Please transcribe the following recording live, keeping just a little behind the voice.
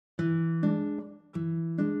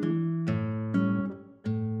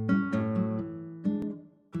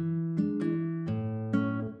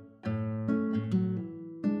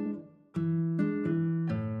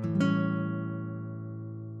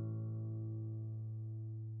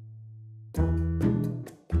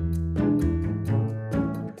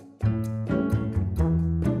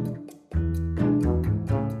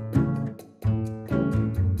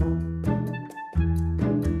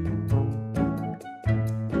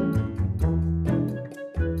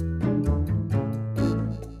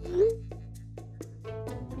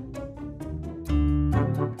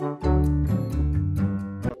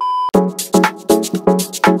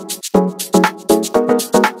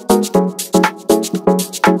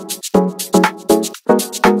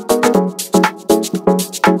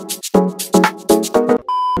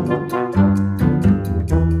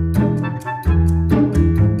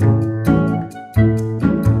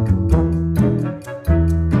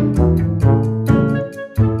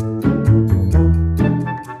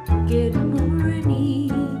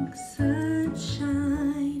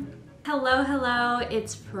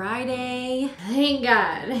it's Friday. Thank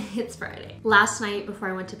God it's Friday. Last night before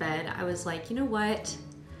I went to bed, I was like, you know what?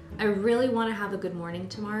 I really want to have a good morning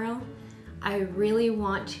tomorrow. I really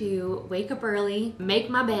want to wake up early, make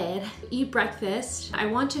my bed, eat breakfast. I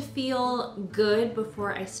want to feel good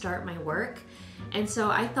before I start my work. And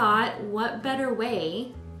so I thought, what better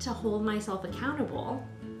way to hold myself accountable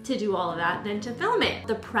to do all of that than to film it?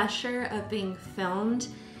 The pressure of being filmed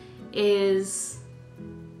is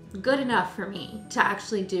good enough for me to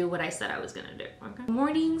actually do what I said I was gonna do, okay?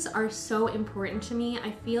 Mornings are so important to me.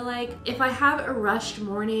 I feel like if I have a rushed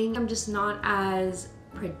morning, I'm just not as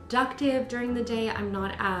productive during the day. I'm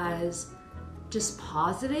not as just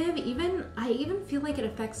positive. I even feel like it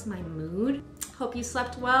affects my mood. Hope you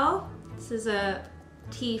slept well. This is a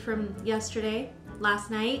tea from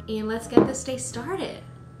last night, and let's get this day started,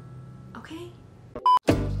 okay?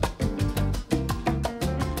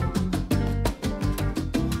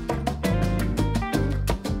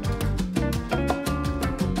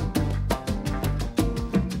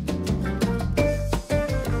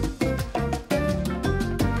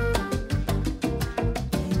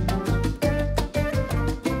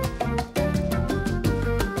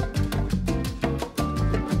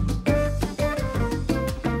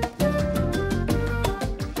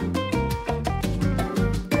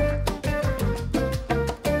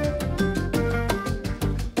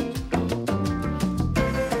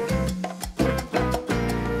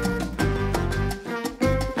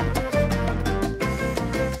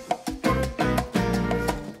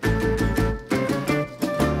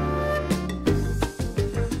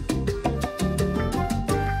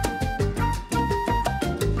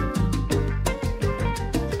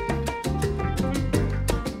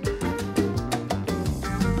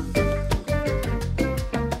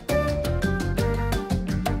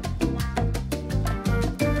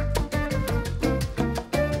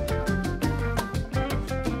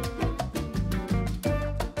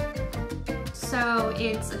 So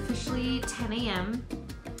it's officially 10 a.m.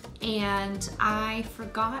 and I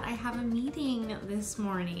forgot I have a meeting this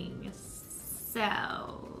morning.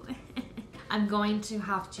 So I'm going to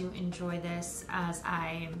have to enjoy this as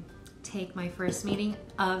I take my first meeting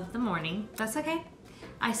of the morning. That's okay.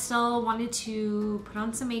 I still wanted to put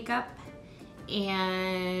on some makeup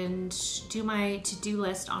and do my to-do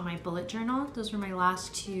list on my bullet journal. Those were my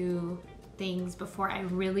last two things before I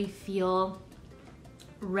really feel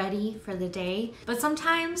ready for the day. But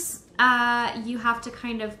sometimes you have to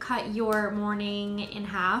kind of cut your morning in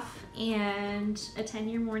half and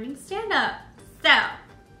attend your morning stand-up. So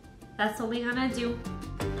that's what we're gonna do.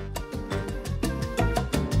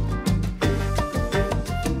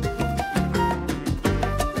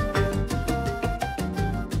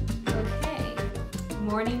 Okay,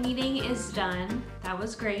 morning meeting is done. That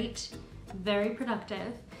was great, very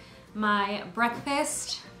productive. My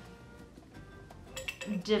breakfast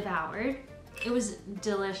devoured. It was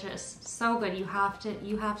delicious, so good. You have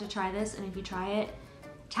to try this, and if you try it,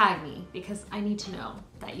 tag me because I need to know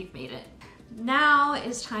that you've made it. Now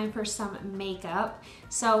is time for some makeup.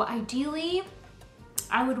 So ideally,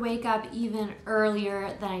 I would wake up even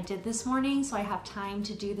earlier than I did this morning so I have time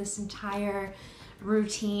to do this entire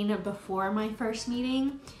routine before my first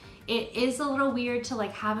meeting. It is a little weird to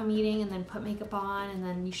like have a meeting and then put makeup on, and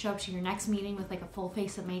then you show up to your next meeting with like a full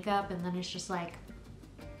face of makeup, and then it's just like,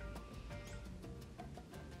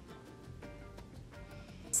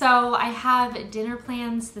 so I have dinner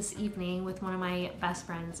plans this evening with one of my best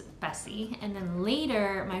friends, Bessie, and then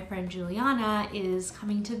later my friend Juliana is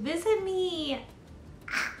coming to visit me.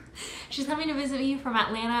 She's coming to visit me from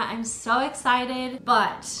Atlanta. I'm so excited,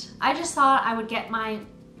 but I just thought I would get my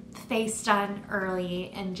face done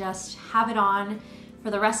early and just have it on for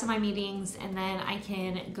the rest of my meetings, and then I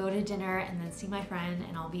can go to dinner and then see my friend,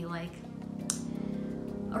 and I'll be like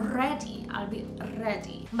ready. I'll be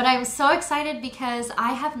ready. But I'm so excited because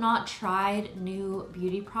I have not tried new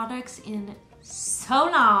beauty products in so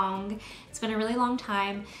long. It's been a really long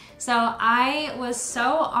time. So I was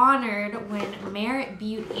so honored when Merit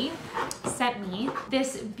Beauty sent me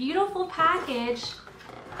this beautiful package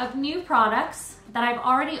of new products that I've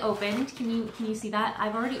already opened. Can you see that?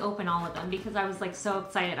 I've already opened all of them because I was like so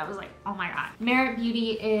excited. I was like, oh my God. Merit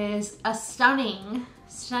Beauty is a stunning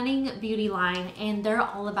beauty line, and they're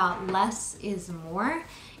all about less is more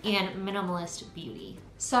and minimalist beauty.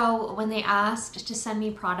 So when they asked to send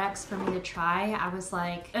me products for me to try, I was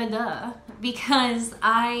like, duh, because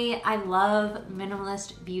I love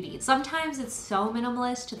minimalist beauty. Sometimes it's so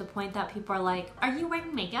minimalist to the point that people are like, are you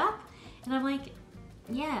wearing makeup? And I'm like,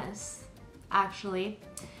 yes, actually.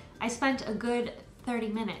 I spent a good 30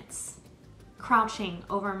 minutes crouching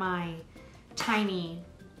over my tiny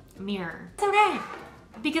mirror. It's okay.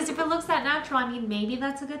 Because if it looks that natural, I mean, maybe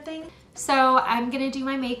that's a good thing. So I'm gonna do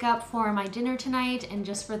my makeup for my dinner tonight and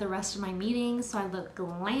just for the rest of my meetings, so I look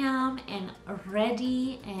glam and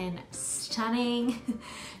ready and stunning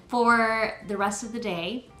for the rest of the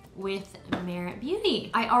day with Merit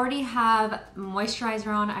Beauty. I already have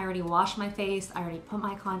moisturizer on, I already washed my face, I already put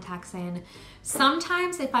my contacts in.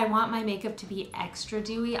 Sometimes if I want my makeup to be extra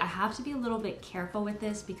dewy, I have to be a little bit careful with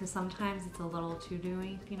this because sometimes it's a little too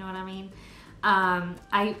dewy, if you know what I mean.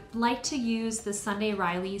 I like to use the Sunday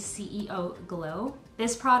Riley's CEO Glow.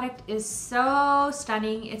 This product is so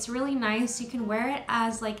stunning. It's really nice. You can wear it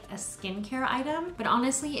as like a skincare item, but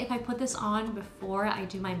honestly, if I put this on before I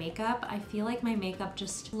do my makeup, I feel like my makeup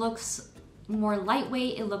just looks more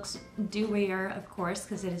lightweight. It looks dewier, of course,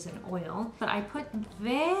 because it is an oil, but I put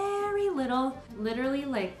very little, literally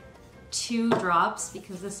like 2 drops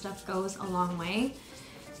because this stuff goes a long way.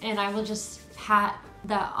 And I will just pat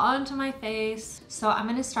that onto my face. So I'm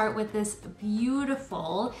gonna start with this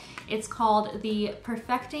beautiful, it's called the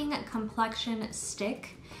Perfecting Complexion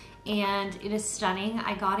Stick, and it is stunning.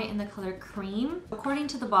 I got it in the color cream. According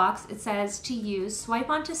to the box, it says to use, swipe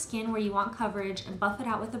onto skin where you want coverage and buff it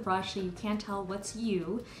out with a brush so you can't tell what's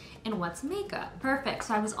you and what's makeup. Perfect.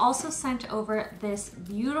 So I was also sent over this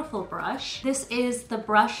beautiful brush. This is the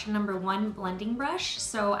brush number 1 blending brush.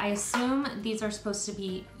 So I assume these are supposed to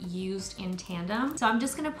be used in tandem. So I'm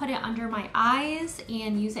just gonna put it under my eyes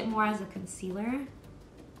and use it more as a concealer.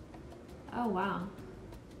 Oh, wow.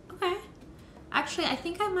 Okay. Actually, I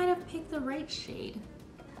think I might have picked the right shade.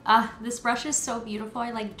 This brush is so beautiful.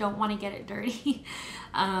 I like don't want to get it dirty.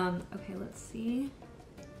 Okay, let's see.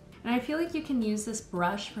 And I feel like you can use this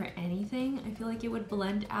brush for anything. I feel like it would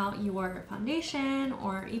blend out your foundation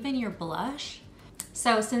or even your blush.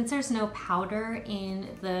 So since there's no powder in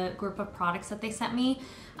the group of products that they sent me,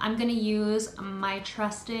 I'm gonna use my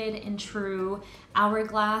trusted and true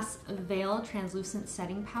Hourglass Veil Translucent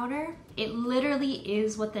Setting Powder. It literally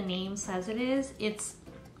is what the name says it is. It's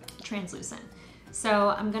translucent.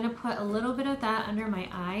 So I'm gonna put a little bit of that under my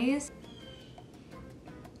eyes.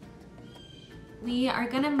 We are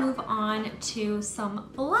gonna move on to some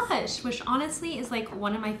blush, which honestly is like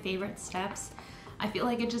one of my favorite steps. I feel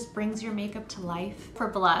like it just brings your makeup to life. For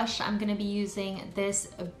blush, I'm gonna be using this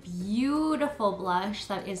beautiful blush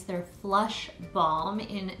that is their Flush Balm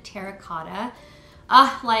in Terracotta.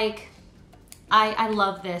 I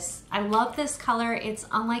love this. I love this color. It's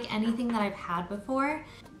unlike anything that I've had before.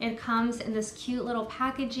 It comes in this cute little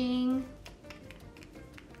packaging.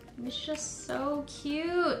 It's just so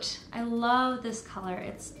cute. I love this color.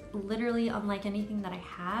 It's literally unlike anything that I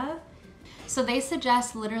have. So they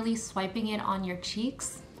suggest literally swiping it on your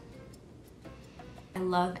cheeks. I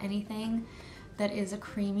love anything that is a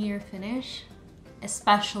creamier finish,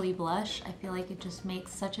 especially blush. I feel like it just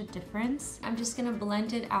makes such a difference. I'm just gonna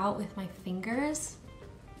blend it out with my fingers.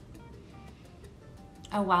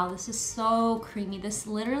 Oh wow, this is so creamy. This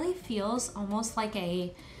literally feels almost like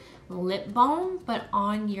a lip balm, but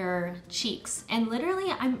on your cheeks. And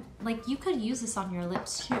literally, I'm like, you could use this on your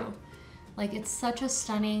lips too. Like, it's such a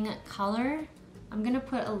stunning color. I'm gonna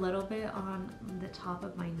put a little bit on the top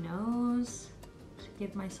of my nose to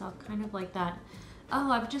give myself kind of like that. Oh,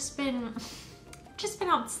 I've just been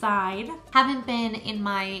outside. Haven't been in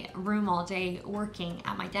my room all day working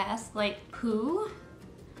at my desk. Like, who?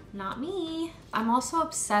 Not me. I'm also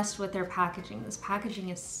obsessed with their packaging. This packaging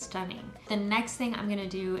is stunning. The next thing I'm gonna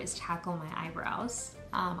do is tackle my eyebrows.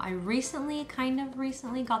 I kind of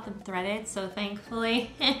recently got them threaded, so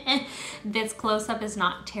thankfully this close-up is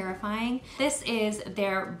not terrifying. This is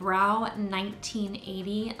their Brow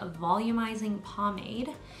 1980 Volumizing Pomade,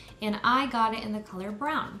 and I got it in the color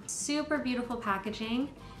brown. Super beautiful packaging,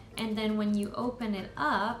 and then when you open it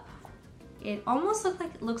up, it almost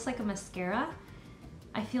looks like a mascara.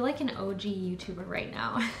 I feel like an OG YouTuber right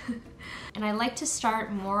now. And I like to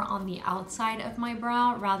start more on the outside of my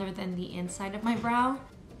brow rather than the inside of my brow.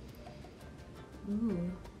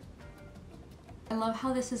 Ooh. I love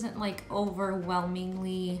how this isn't like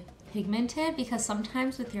overwhelmingly pigmented, because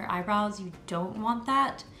sometimes with your eyebrows you don't want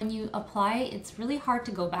that. When you apply it, it's really hard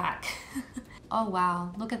to go back. Oh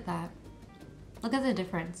wow, look at that. Look at the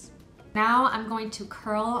difference. Now I'm going to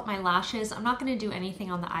curl my lashes. I'm not going to do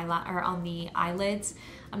anything on the eyelids.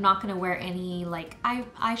 I'm not going to wear any like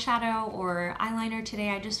eyeshadow or eyeliner today.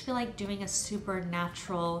 I just feel like doing a super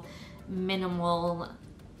natural, minimal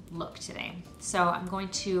look today. So I'm going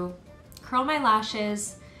to curl my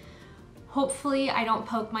lashes. Hopefully I don't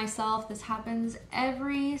poke myself. This happens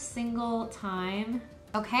every single time.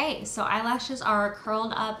 Okay, so eyelashes are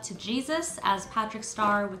curled up to Jesus, as Patrick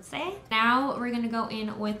Star would say. Now we're gonna go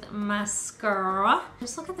in with mascara.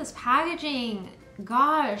 Just look at this packaging.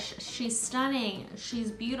 gosh, she's stunning.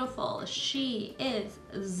 She's beautiful. She is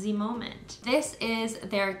the moment. This is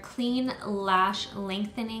their Clean Lash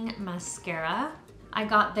Lengthening Mascara. I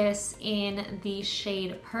got this in the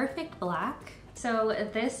shade Perfect Black. So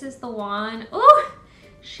this is the wand. Oh,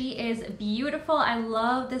 she is beautiful. I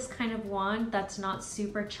love this kind of wand that's not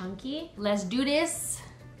super chunky. Let's do this.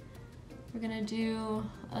 We're gonna do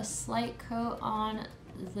a slight coat on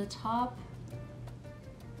the top.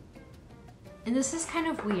 And this is kind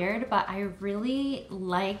of weird, but I really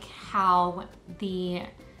like how the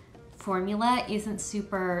formula isn't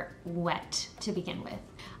super wet to begin with.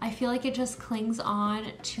 I feel like it just clings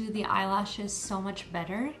on to the eyelashes so much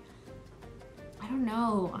better. I don't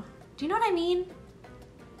know. Do you know what I mean?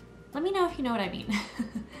 Let me know if you know what I mean.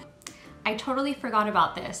 I totally forgot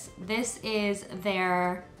about this. This is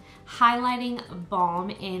their highlighting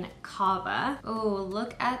balm in Kava. Oh,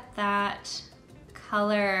 look at that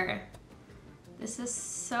color. This is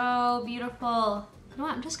so beautiful. You know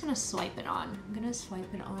what? I'm just gonna swipe it on. I'm gonna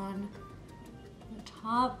swipe it on the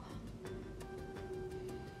top.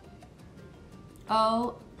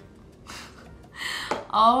 Oh.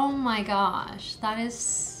 Oh my gosh. That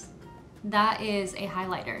is a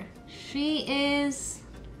highlighter. She is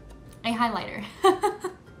a highlighter.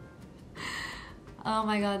 Oh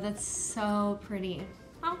my god, that's so pretty.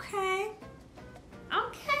 Okay.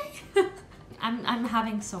 Okay. I'm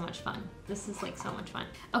having so much fun. This is like so much fun.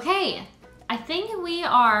 Okay, I think we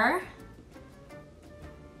are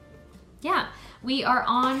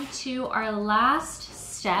on to our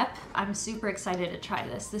last step. I'm super excited to try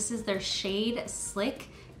this. This is their Shade Slick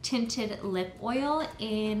Tinted Lip Oil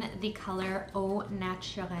in the color Au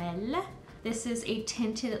Naturel. This is a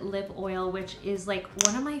tinted lip oil, which is like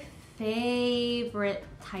one of my favorite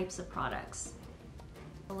types of products.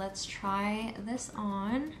 Let's try this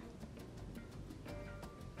on.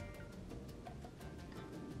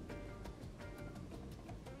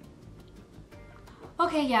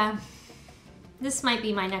 Okay, yeah, this might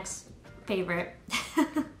be my next favorite.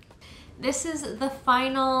 This is the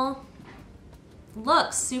final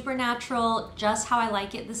look, super natural, just how I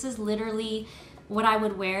like it. This is literally what I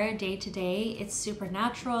would wear day to day. It's super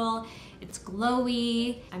natural, it's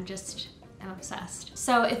glowy. I'm obsessed.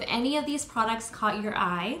 So if any of these products caught your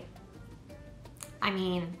eye, I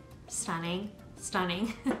mean, stunning.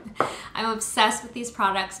 I'm obsessed with these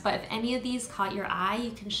products, but if any of these caught your eye, you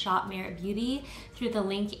can shop Merit Beauty through the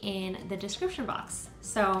link in the description box.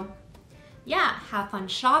 So yeah, have fun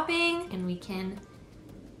shopping and we can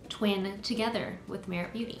twin together with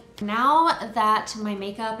Merit Beauty. Now that my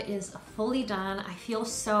makeup is fully done, I feel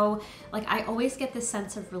so, like I always get this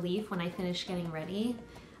sense of relief when I finish getting ready.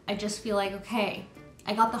 I just feel like, okay,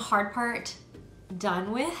 I got the hard part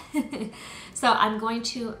done with. So I'm going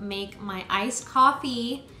to make my iced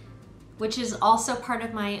coffee, which is also part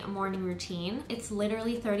of my morning routine. It's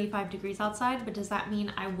literally 35 degrees outside, but does that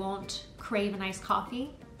mean I won't crave an iced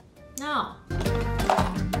coffee? No.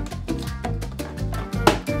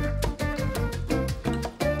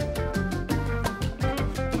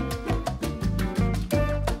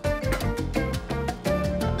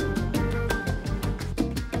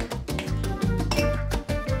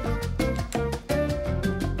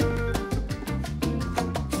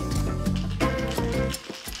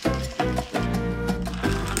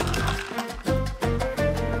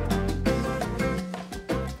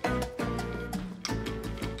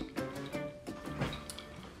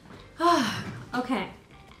 Okay,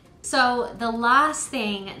 so the last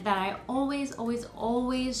thing that I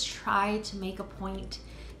always try to make a point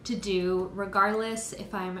to do, regardless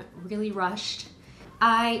if I'm really rushed,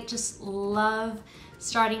 I just love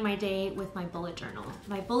starting my day with my bullet journal.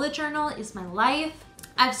 My bullet journal is my life.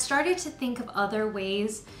 I've started to think of other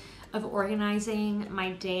ways of organizing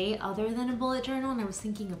my day other than a bullet journal, and I was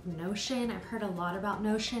thinking of Notion. I've heard a lot about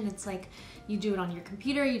Notion. It's like you do it on your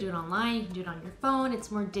computer, you do it online, you can do it on your phone. It's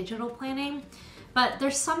more digital planning. But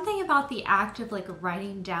there's something about the act of like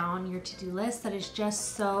writing down your to-do list that is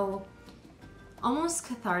just so almost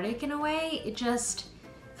cathartic in a way. It just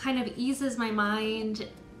kind of eases my mind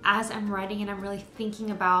as I'm writing and I'm really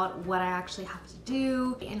thinking about what I actually have to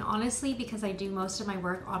do. And honestly, because I do most of my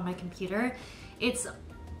work on my computer, it's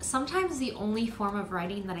sometimes the only form of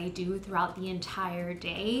writing that I do throughout the entire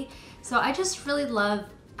day. So I just really love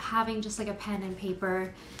having just like a pen and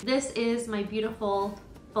paper. This is my beautiful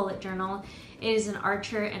bullet journal. It is an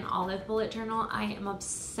Archer and Olive bullet journal. I am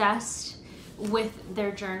obsessed with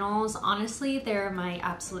their journals. Honestly, they're my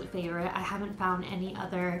absolute favorite. I haven't found any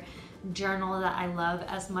other journal that I love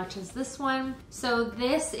as much as this one. So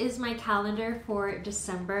this is my calendar for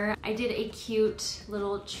December. I did a cute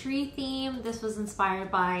little tree theme. This was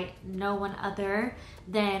inspired by no one other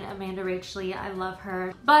than Amanda Rachley. I love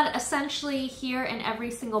her. But essentially here in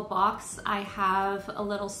every single box, I have a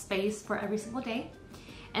little space for every single day.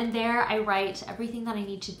 And there I write everything that I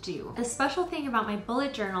need to do. The special thing about my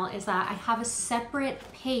bullet journal is that I have a separate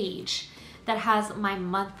page that has my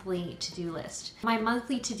monthly to-do list. My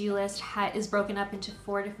monthly to-do list is broken up into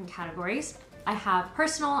 4 different categories. I have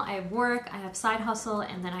personal, I have work, I have side hustle,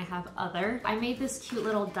 and then I have other. I made this cute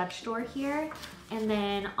little Dutch door here. And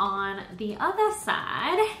then on the other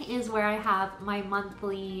side is where I have my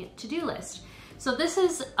monthly to-do list. So this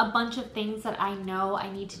is a bunch of things that I know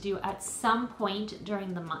I need to do at some point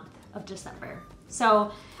during the month of December.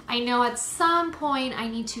 So I know at some point I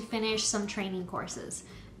need to finish some training courses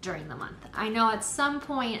during the month. I know at some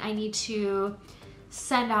point I need to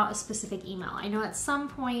send out a specific email. I know at some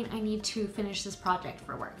point I need to finish this project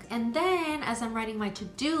for work. And then as I'm writing my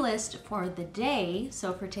to-do list for the day,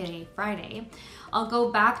 so for today, Friday, I'll go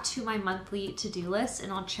back to my monthly to-do list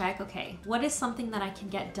and I'll check, okay, what is something that I can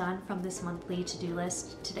get done from this monthly to-do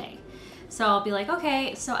list today? So I'll be like,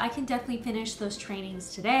 okay, so I can definitely finish those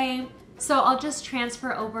trainings today. So I'll just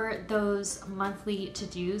transfer over those monthly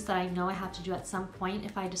to-dos that I know I have to do at some point.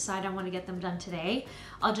 If I decide I want to get them done today,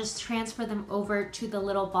 I'll just transfer them over to the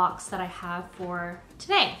little box that I have for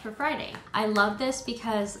today, for Friday. I love this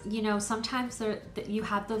because, you know, sometimes you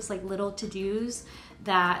have those like little to-dos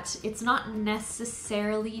that it's not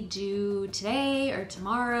necessarily due today or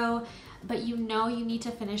tomorrow, but you know you need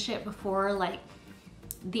to finish it before like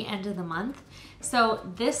the end of the month. So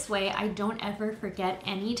this way I don't ever forget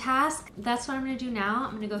any task. That's what I'm gonna do now.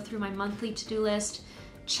 I'm gonna go through my monthly to-do list,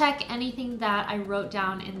 check anything that I wrote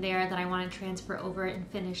down in there that I wanna transfer over and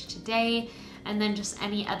finish today, and then just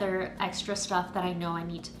any other extra stuff that I know I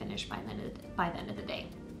need to finish by the end of the day.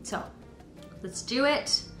 So let's do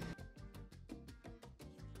it.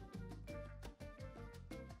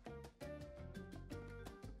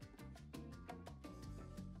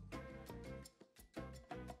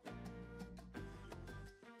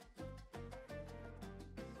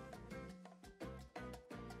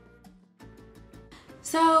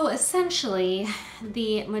 So essentially,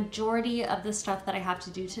 the majority of the stuff that I have to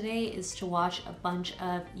do today is to watch a bunch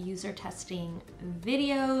of user testing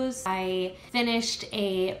videos. I finished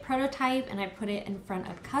a prototype and I put it in front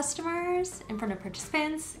of customers, in front of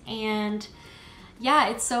participants, and yeah,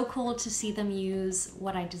 it's so cool to see them use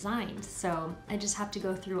what I designed. So I just have to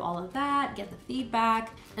go through all of that, get the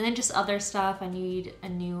feedback, and then just other stuff. I need a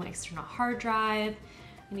new external hard drive.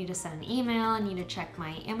 I need to send an email, I need to check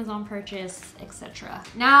my Amazon purchase, etc.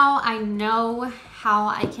 Now I know how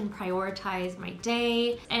I can prioritize my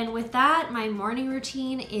day. And with that, my morning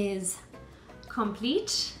routine is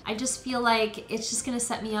complete. I just feel like it's just gonna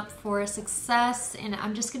set me up for success, and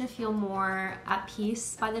I'm just gonna feel more at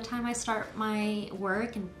peace by the time I start my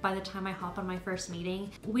work and by the time I hop on my first meeting.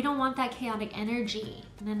 We don't want that chaotic energy.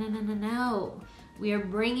 No, no, no, no, no. We are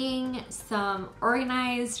bringing some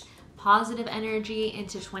organized, positive energy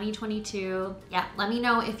into 2022. Yeah, let me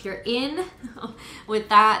know if you're in with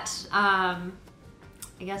that, I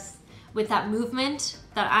guess, with that movement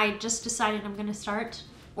that I just decided I'm gonna start.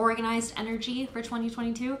 Organized energy for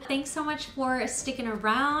 2022. Thanks so much for sticking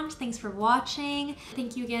around. Thanks for watching.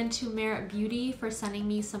 Thank you again to Merit Beauty for sending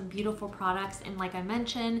me some beautiful products. And like I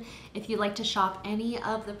mentioned, if you'd like to shop any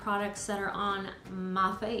of the products that are on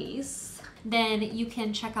my face, then you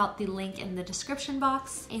can check out the link in the description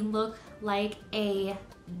box and look like a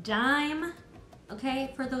dime,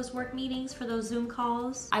 okay, for those work meetings, for those Zoom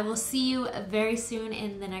calls. I will see you very soon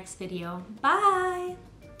in the next video. Bye!